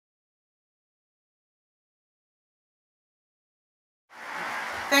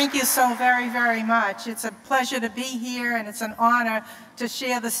Thank you so very, very much. It's a pleasure to be here, and it's an honor to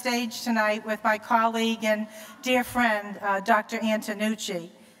share the stage tonight with my colleague and dear friend, Dr. Antonucci.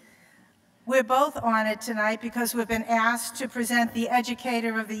 We're both honored tonight because we've been asked to present the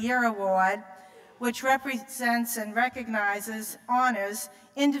Educator of the Year Award, which represents and recognizes, honors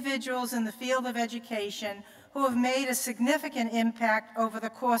individuals in the field of education who have made a significant impact over the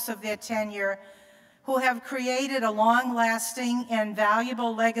course of their tenure, who have created a long-lasting and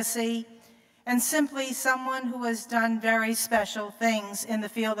valuable legacy, and simply someone who has done very special things in the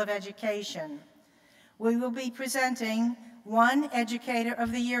field of education. We will be presenting one Educator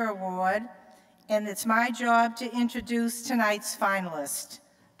of the Year Award, and it's my job to introduce tonight's finalists.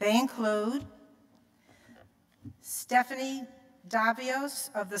 They include Stephanie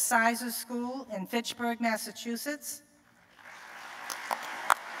Davios of the Sizer School in Fitchburg, Massachusetts.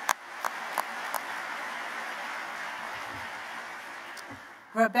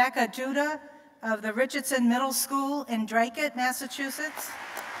 Rebecca Duda of the Richardson Middle School in Dracut, Massachusetts.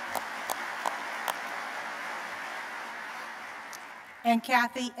 And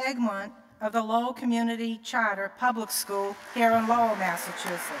Kathy Egmont of the Lowell Community Charter Public School here in Lowell,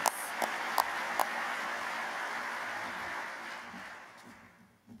 Massachusetts.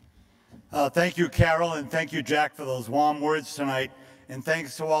 Thank you, Carol, and thank you, Jack, for those warm words tonight. And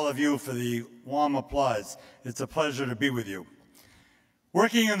thanks to all of you for the warm applause. It's a pleasure to be with you.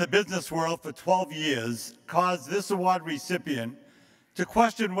 Working in the business world for 12 years caused this award recipient to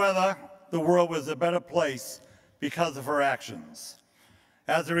question whether the world was a better place because of her actions.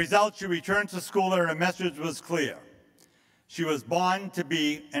 As a result, she returned to school and her message was clear. She was born to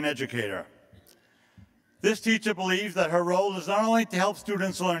be an educator. This teacher believes that her role is not only to help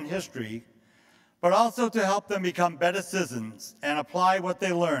students learn history, but also to help them become better citizens and apply what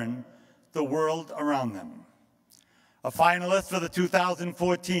they learn to the world around them. A finalist for the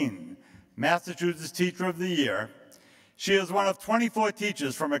 2014 Massachusetts Teacher of the Year, she is one of 24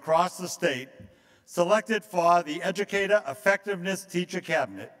 teachers from across the state selected for the Educator Effectiveness Teacher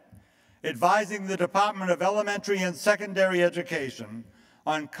Cabinet, advising the Department of Elementary and Secondary Education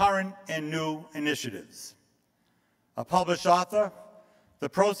on current and new initiatives. A published author, the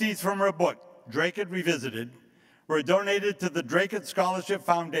proceeds from her book, Dracut Revisited, were donated to the Dracut Scholarship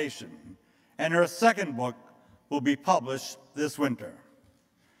Foundation, and her second book will be published this winter.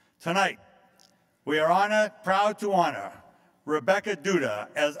 Tonight, we are proud to honor Rebecca Duda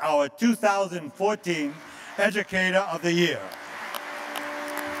as our 2014 Educator of the Year.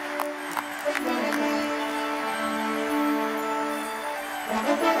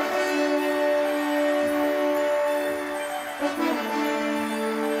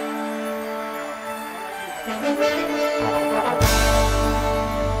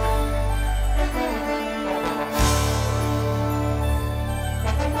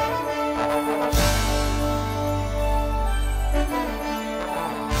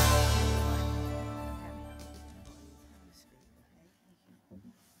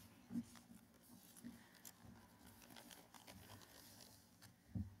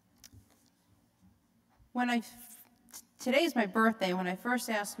 Today's my birthday. When I first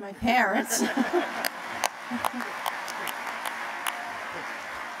asked my parents,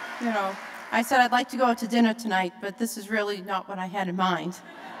 I said I'd like to go out to dinner tonight, but this is really not what I had in mind.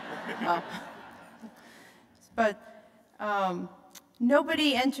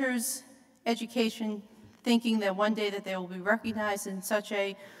 Nobody enters education thinking that one day that they will be recognized in such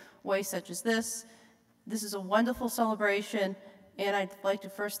a way such as this. This is a wonderful celebration, and I'd like to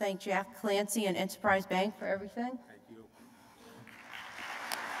first thank Jack Clancy and Enterprise Bank for everything. Thank you.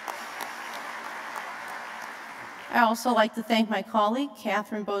 I also like to thank my colleague,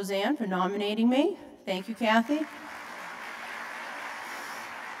 Catherine Bozan, for nominating me. Thank you, Kathy.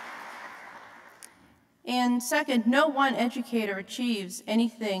 And second, no one educator achieves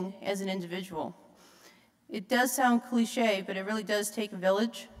anything as an individual. It does sound cliche, but it really does take a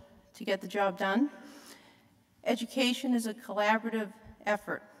village to get the job done. Education is a collaborative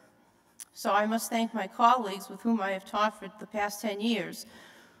effort. So I must thank my colleagues with whom I have taught for the past 10 years,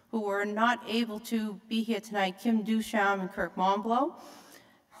 who were not able to be here tonight, Kim Ducharme and Kirk Monblow,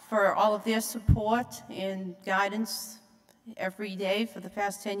 for all of their support and guidance every day for the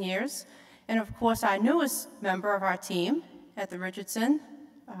past 10 years. And of course, our newest member of our team at the Richardson,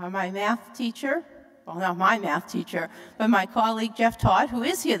 my math teacher, well, not my math teacher, but my colleague Jeff Todd, who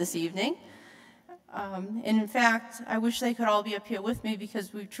is here this evening. And in fact, I wish they could all be up here with me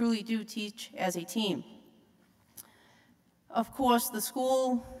because we truly do teach as a team. Of course, the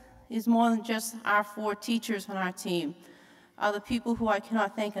school is more than just our 4 teachers on our team. The people who I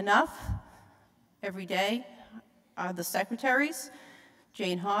cannot thank enough every day are the secretaries,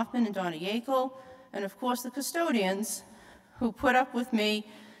 Jane Hoffman and Donna Yackel, and of course the custodians who put up with me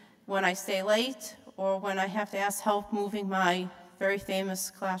when I stay late or when I have to ask help moving my very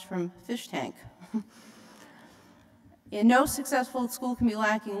famous classroom fish tank. And no successful school can be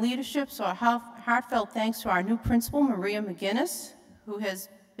lacking leadership, so a heartfelt thanks to our new principal, Maria McGinnis, who has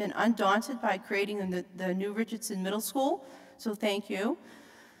been undaunted by creating the new Richardson Middle School, so thank you.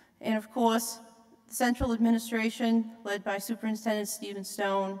 And of course, the central administration, led by Superintendent Stephen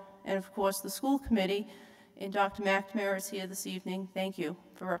Stone, and of course the school committee, and Dr. McNamara is here this evening. Thank you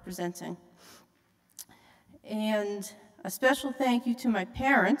for representing. And a special thank you to my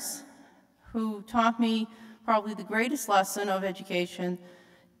parents, who taught me probably the greatest lesson of education,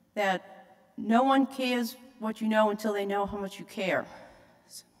 that no one cares what you know until they know how much you care.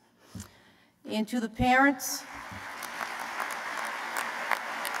 And to the parents,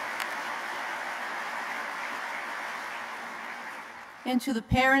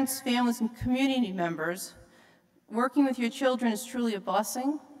 families, and community members, working with your children is truly a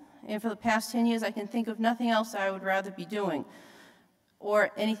blessing. And for the past 10 years, I can think of nothing else I would rather be doing,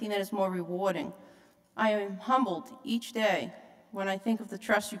 or anything that is more rewarding. I am humbled each day when I think of the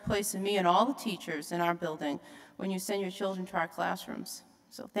trust you place in me and all the teachers in our building when you send your children to our classrooms.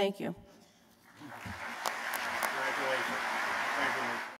 So thank you.